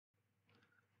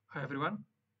Hi everyone.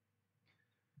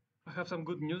 I have some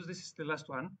good news. This is the last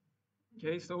one.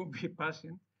 Okay, so be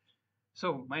patient.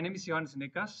 So my name is Ioannis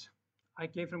Nikas. I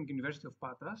came from University of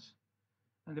Patras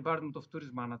and Department of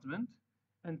Tourism Management.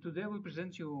 And today I will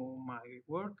present you my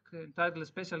work entitled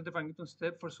Special Interval Newton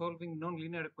Step for Solving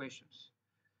Nonlinear Equations.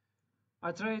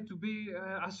 I try to be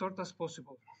as short as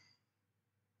possible.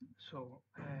 So,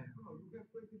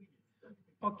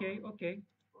 okay.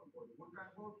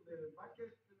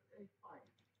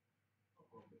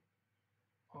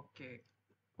 Okay.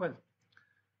 Well,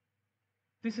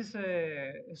 this is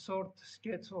a short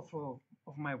sketch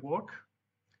of my work.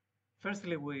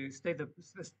 Firstly, we state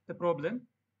the problem.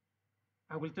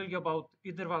 I will tell you about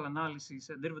interval analysis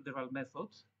and interval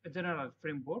methods, a general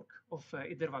framework of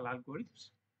interval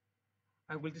algorithms.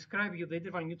 I will describe you the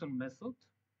interval Newton method.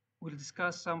 We'll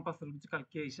discuss some pathological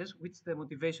cases, which is the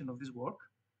motivation of this work.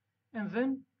 And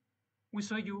then we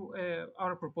show you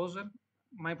our proposal,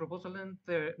 my proposal, and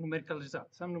the numerical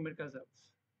results, some numerical results.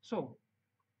 So,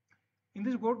 in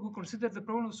this work, we consider the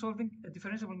problem of solving a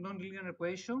differentiable nonlinear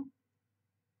equation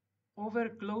over a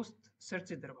closed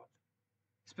search interval.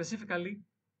 Specifically,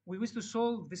 we wish to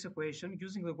solve this equation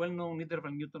using the well-known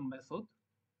interval Newton method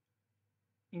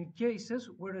in cases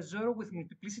where a zero with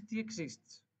multiplicity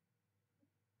exists.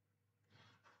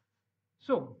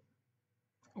 So,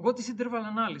 what is interval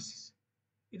analysis?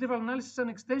 Interval analysis is an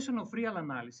extension of real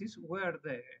analysis where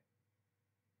the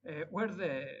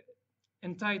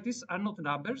entities are not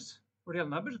numbers, real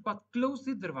numbers, but closed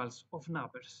intervals of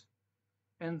numbers.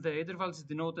 And the interval is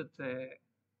denoted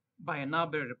by a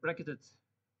number bracketed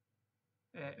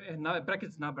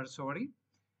bracket number, sorry,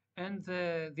 and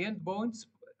the endpoints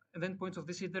of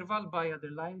this interval by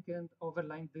underlying and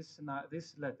overlying this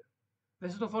letter. The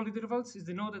set of all intervals is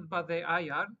denoted by the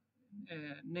IR,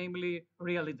 namely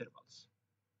real intervals.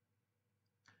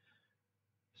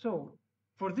 So,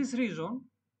 for this reason,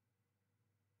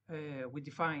 we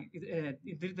define the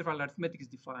interval arithmetic is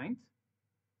defined.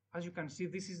 As you can see,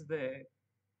 this is the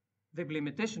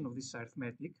implementation of this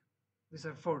arithmetic. These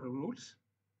are 4 rules.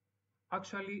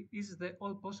 Actually, is the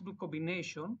all possible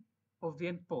combination of the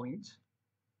endpoints.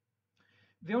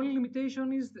 The only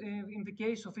limitation is in the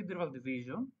case of interval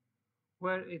division,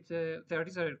 where there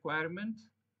is a requirement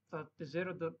that the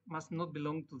zero must not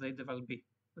belong to the interval B,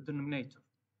 the denominator.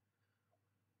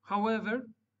 However,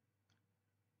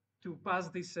 to pass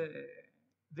this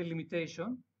the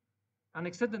limitation, an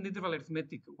extended interval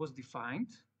arithmetic was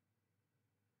defined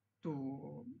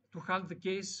to handle the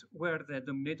case where the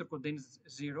denominator contains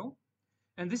 0.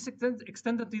 And this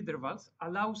extended intervals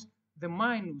allows the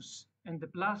minus and the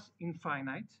plus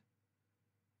infinite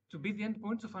to be the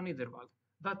endpoints of an interval.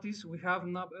 That is, we have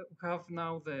now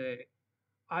the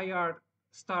IR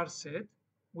star set,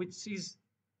 which is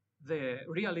the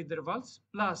real intervals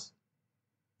plus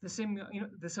the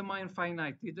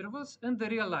semi-infinite intervals and the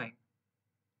real line.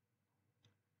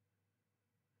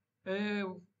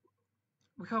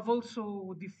 We have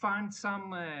also defined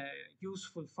some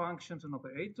useful functions and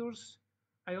operators.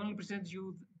 I only present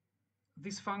you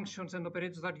these functions and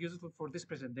operators that are useful for this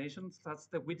presentation. That's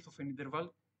the width of an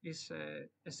interval is a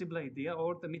simple idea,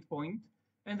 or the midpoint,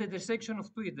 and the intersection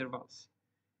of 2 intervals.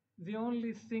 The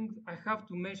only thing I have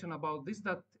to mention about this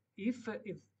that if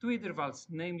 2 intervals,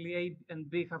 namely A and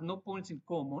B, have no points in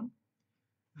common,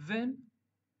 then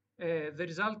the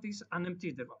result is an empty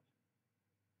interval.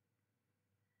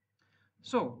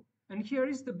 So, and here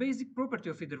is the basic property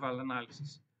of interval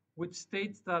analysis, which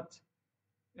states that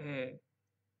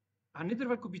an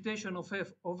interval computation of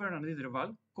f over an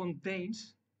interval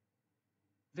contains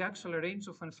the actual range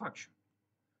of a function.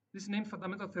 This is named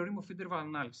fundamental theorem of interval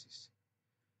analysis.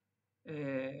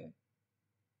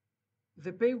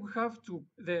 The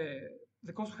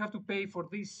cost we have to pay for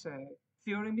this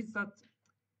theorem is that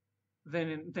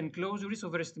the enclosure is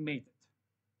overestimated.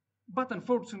 But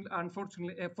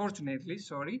unfortunately,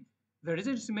 sorry, the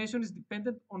result estimation is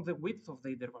dependent on the width of the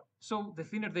interval. So the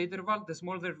thinner the interval, the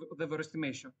smaller the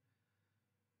overestimation.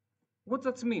 What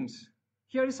that means?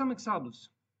 Here are some examples.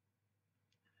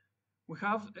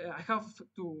 I have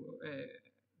to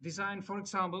design 4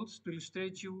 examples to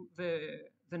illustrate you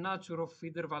the nature of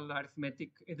interval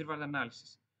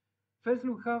analysis. First,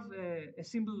 we have a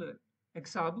simple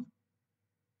example,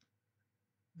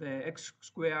 the x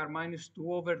squared minus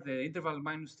 2 over the interval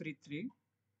minus 3, 3,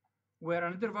 where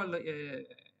an interval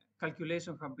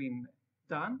calculation have been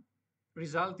done,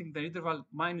 resulting the interval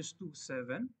minus 2,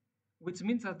 7, which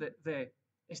means that the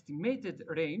estimated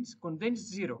range contains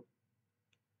 0.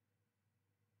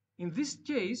 In this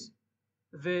case,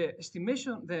 the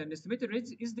estimated range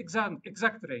is the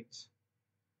exact range.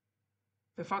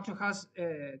 The function has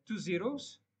 2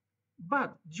 zeros,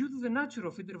 But due to the nature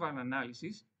of interval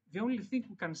analysis, the only thing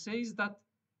we can say is that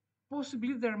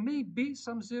possibly there may be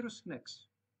some zeros in X.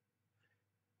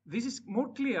 This is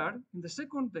more clear in the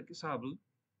second example,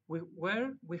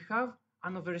 where we have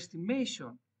an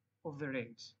overestimation of the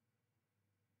range.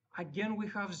 Again, we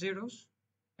have zeros,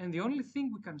 and the only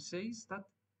thing we can say is that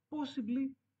possibly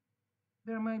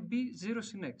there might be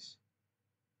zeros in X.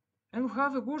 And we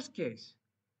have a worst case.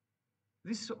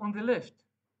 This is on the left.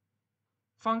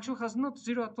 Function has not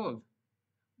zero at all,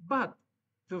 but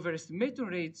the overestimated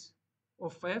range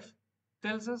of f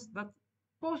tells us that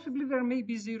possibly there may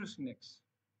be zeros in X.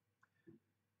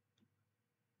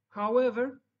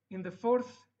 However, in the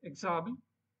fourth example,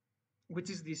 which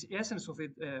is the essence of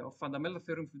fundamental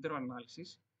theorem of interval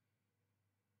analysis,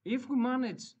 if we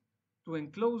manage to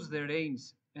enclose the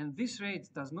range and this range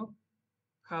does not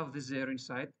have the zero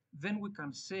inside, then we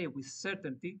can say with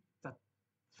certainty that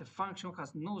the function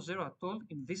has no zero at all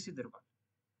in this interval.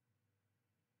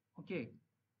 Okay.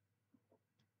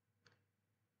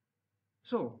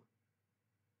 So,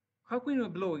 how can we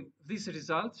employ these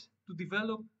results to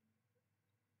develop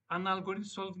an algorithm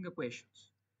solving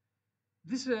equations?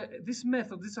 This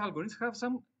method, these algorithms have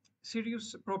some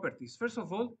serious properties. First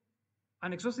of all,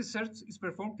 an exhaustive search is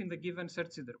performed in the given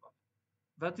search interval.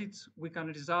 That is, we can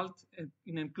result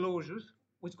in enclosures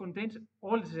which contains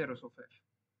all zeros of f.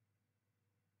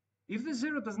 If the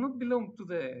zero does not belong to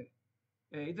the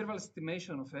interval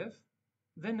estimation of f,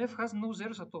 then f has no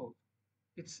zeros at all.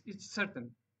 It's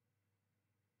certain.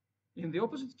 In the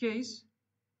opposite case,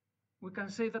 we can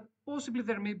say that possibly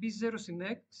there may be zeros in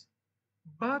X,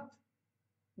 but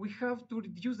we have to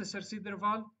reduce the search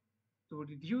interval to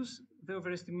reduce the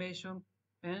overestimation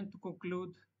and to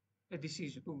conclude a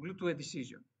decision,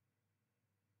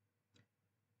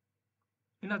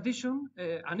 In addition,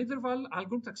 an interval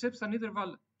algorithm accepts an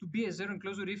interval to be a zero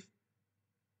enclosure if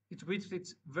its width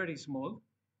is very small.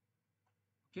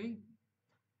 Okay,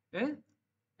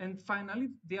 and finally,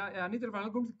 an interval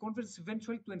algorithm converges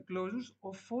eventually to enclosures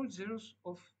of all zeros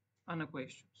of an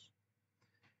equation.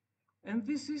 And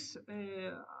this is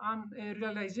a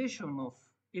realization of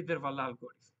interval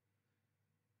algorithm.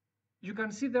 You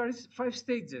can see there is 5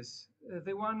 stages.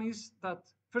 The one is that,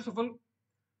 first of all,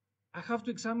 I have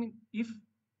to examine if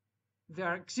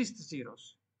there exist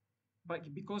zeros.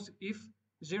 But because if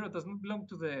 0 does not belong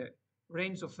to the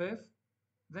range of f,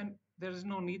 then there is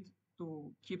no need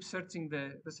to keep searching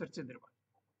the search interval.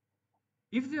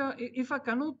 If I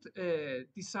cannot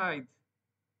decide,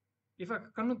 if I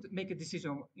cannot make a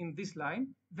decision in this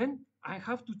line, then I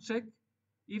have to check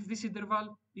if this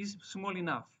interval is small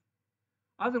enough.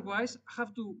 Otherwise, I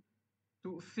have to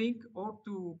think or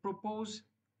to propose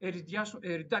a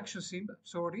reduction symbol,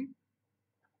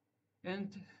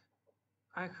 and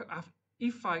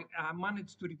if I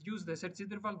manage to reduce the search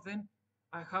interval, then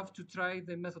I have to try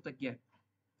the method again.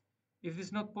 If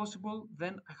it's not possible,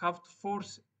 then I have to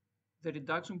force the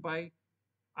reduction by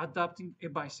adapting a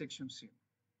bisection symbol.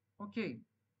 Okay.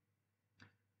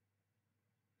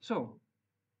 So,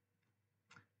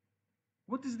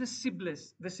 what is the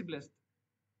simplest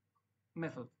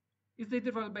method? It's the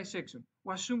interval bisection.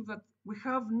 We assume that we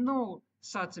have no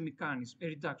such a mechanism, a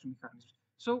reduction mechanism.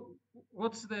 So,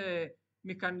 what's the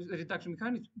reduction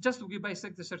mechanism? Just we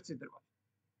bisect the search interval.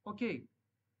 Okay.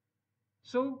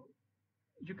 So,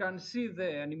 you can see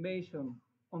the animation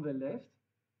on the left.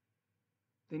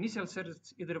 The initial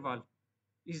search interval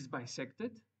is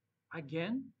bisected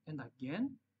again and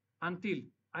again until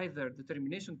either the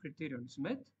termination criterion is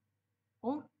met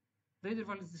or the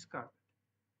interval is discarded.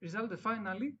 Resulting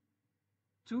finally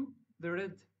to the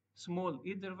red small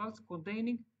intervals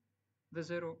containing the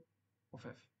zero of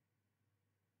f.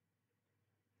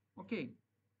 Okay.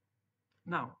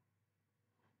 Now,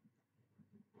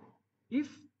 if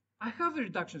I have a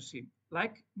reduction sim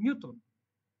like Newton,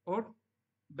 or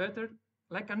better,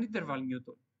 like an interval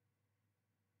Newton,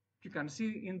 you can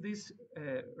see in this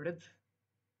red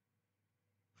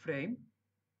frame,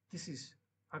 this is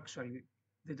actually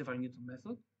the interval Newton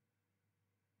method,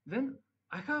 then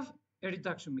I have a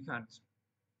reduction mechanism.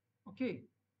 Okay,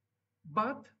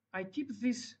 but I keep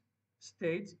this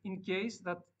state in case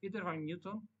that interval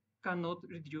Newton cannot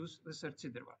reduce the search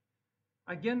interval.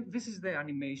 Again, this is the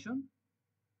animation.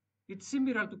 It's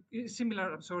similar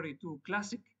to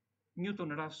classic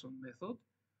Newton-Raphson method,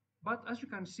 but as you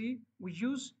can see, we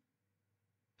use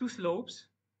two slopes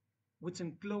which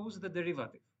enclose the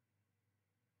derivative.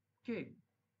 Okay.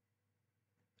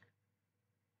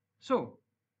 So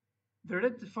the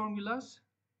red formulas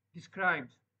describe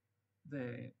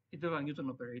the interval Newton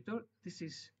operator. This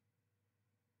is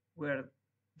where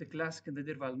the classic and the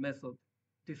interval method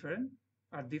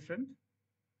are different.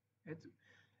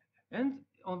 And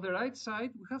on the right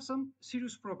side, we have some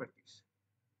serious properties.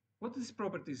 What these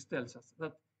properties tells us?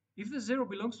 That if the zero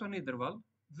belongs to an interval,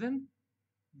 then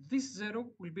this zero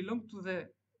will belong to the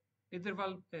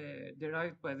interval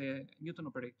derived by the Newton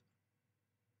operator.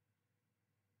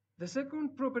 The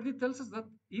second property tells us that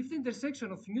if the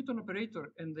intersection of Newton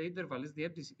operator and the interval is the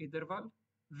empty interval,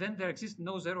 then there exists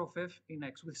no zero of f in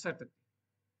X with certainty.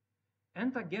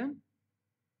 And again,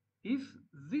 if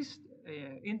this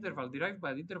interval derived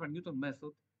by the interval Newton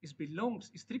method is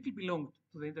strictly belonged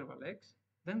to the interval X,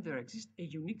 then there exists a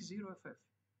unique zero of f.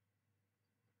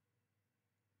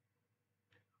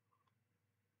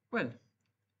 Well,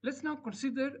 let's now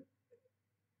consider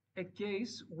a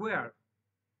case where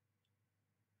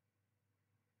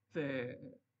the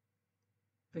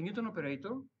Newton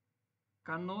operator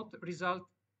cannot result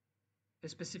a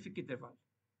specific interval.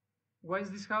 Why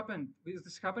is this happening? Is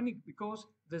this happening? Because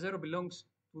the zero belongs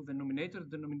to the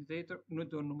denominator,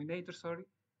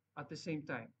 at the same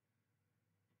time.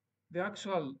 The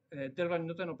actual interval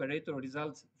Newton operator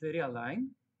results the real line,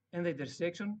 and the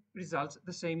intersection results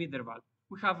the same interval.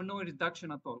 We have no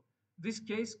reduction at all. This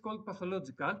case is called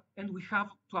pathological, and we have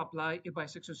to apply a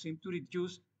bisection sim to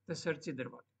reduce the search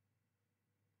interval.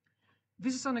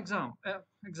 This is an example.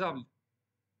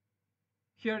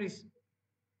 Here is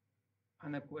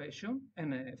an equation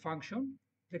and a function,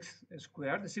 x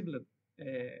squared, a simple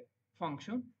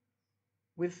function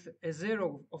with a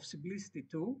zero of simplicity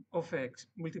 2, of x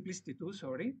multiplicity 2,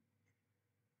 sorry.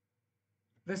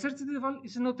 The search interval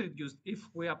is not reduced if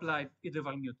we apply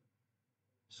interval Newton.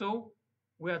 So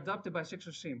we adapt a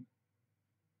bisection sim.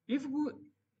 If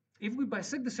we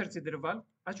bisect the search interval,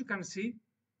 as you can see,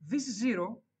 this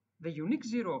zero, the unique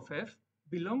zero of f,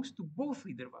 belongs to both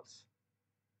intervals,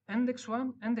 and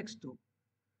x1 and x2.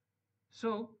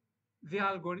 So the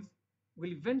algorithm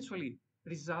will eventually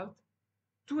result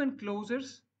two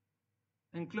enclosures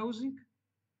enclosing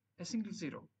a single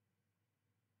zero.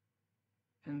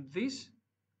 And this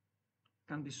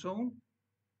can be shown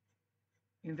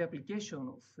in the application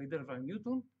of interval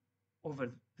Newton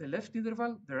over the left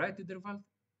interval, the right interval,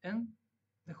 and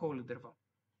the whole interval,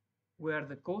 where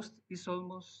the cost is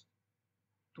almost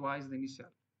twice the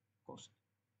initial cost.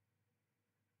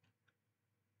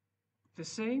 The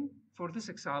same for this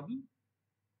example,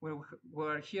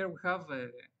 where here we have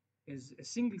a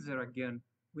single zero again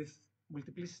with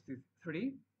multiplicity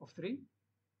 3 of 3,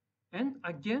 and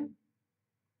again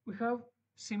we have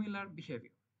similar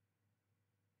behavior.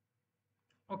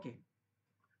 Okay,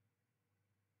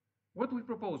 what we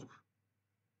propose?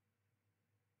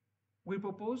 We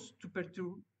propose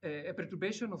to a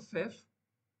perturbation of f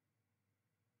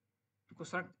to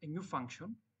construct a new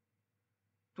function,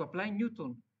 to apply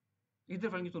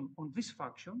interval Newton on this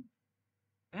function,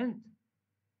 and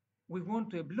we want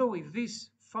to employ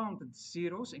these founded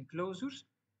zeros and closures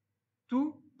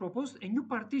to propose a new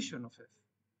partition of f.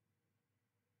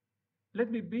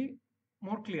 Let me be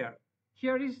more clear.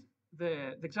 Here is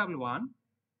the example 1,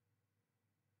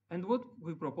 and what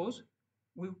we propose?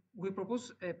 We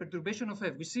propose a perturbation of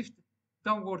f. We shift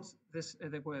downwards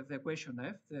the equation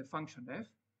f, the function f.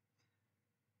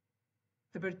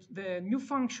 The new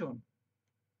function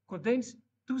contains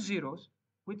two zeros,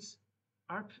 which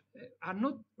are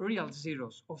not real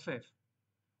zeros of f.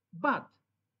 But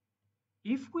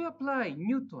if we apply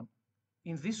Newton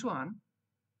in this one,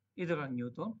 interval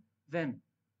Newton, then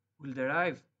we'll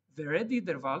derive the red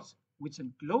intervals, which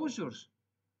enclosures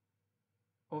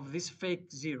of these fake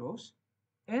zeros,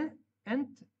 and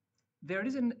there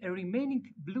is a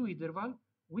remaining blue interval,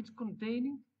 which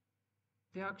containing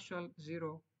the actual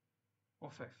zero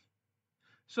of f.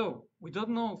 So we don't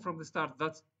know from the start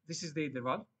that this is the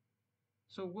interval.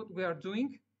 So what we are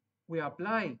doing, we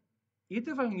apply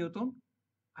interval Newton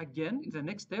again in the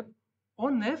next step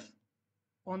on f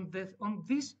on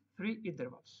these three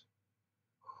intervals.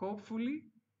 Hoping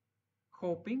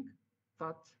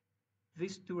that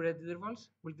these two red intervals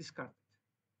will discard it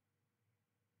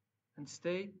and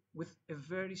stay with a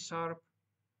very sharp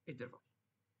interval.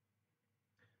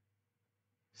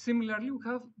 Similarly, we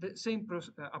have the same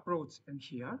approach in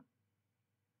here.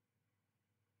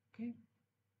 Okay,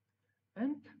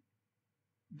 and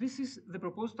this is the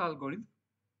proposed algorithm.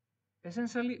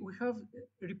 Essentially, we have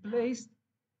replaced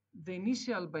the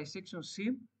initial bisection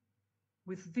sim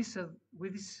with this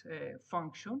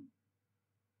function,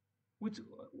 which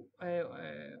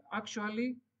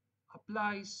actually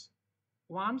applies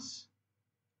once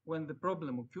when the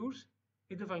problem occurs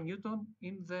interval Newton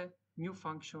in the new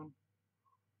function,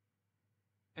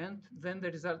 and then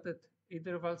the resulted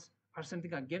intervals are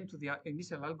sending again to the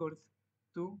initial algorithm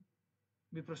to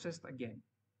be processed again.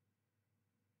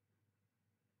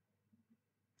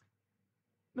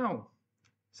 Now,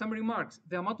 some remarks.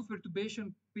 The amount of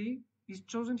perturbation P is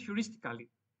chosen heuristically.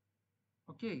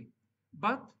 Okay,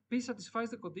 but P satisfies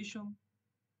the condition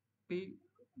P.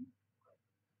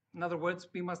 In other words,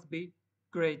 P must be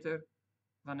greater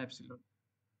than epsilon,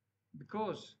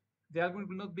 because the algorithm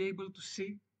will not be able to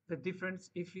see the difference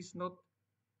if it's not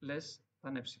less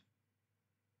than epsilon.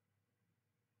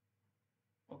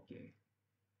 Okay.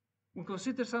 We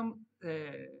consider some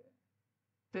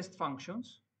test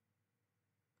functions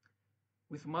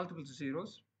with multiple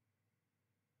zeros,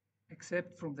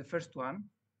 except from the first one,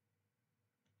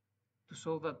 to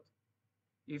show that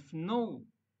if no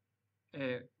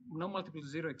multiple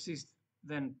zero exists,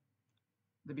 then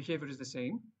the behavior is the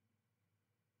same.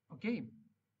 Okay.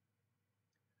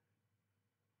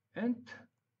 And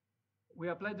we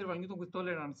applied the Newton with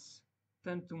tolerance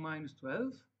 10 to minus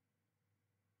 12.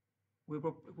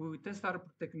 We test our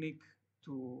technique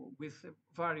with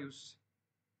various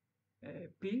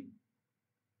P.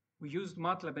 We used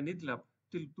MATLAB and IDLAB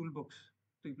toolbox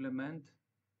to implement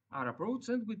our approach,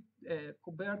 and we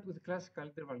compared with the classical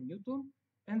interval Newton,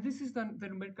 and this is the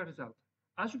numerical result.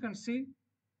 As you can see,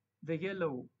 the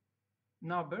yellow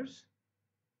numbers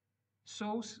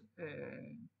shows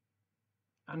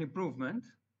an improvement,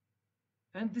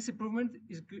 and this improvement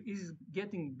is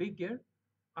getting bigger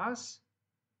as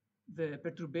the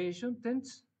perturbation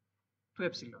tends to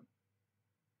epsilon.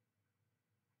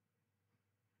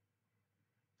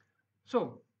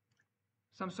 So,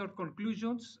 some short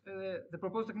conclusions. The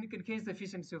proposed technique enhances the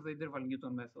efficiency of the interval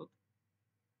Newton method,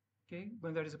 okay,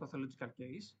 when there is a pathological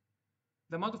case.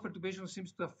 The amount of perturbation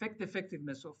seems to affect the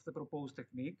effectiveness of the proposed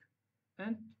technique.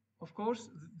 And of course,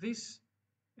 the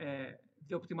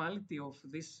optimality of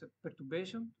this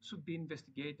perturbation should be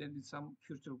investigated in some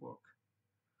future work.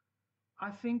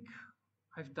 I think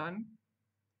I've done.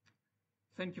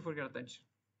 Thank you for your attention.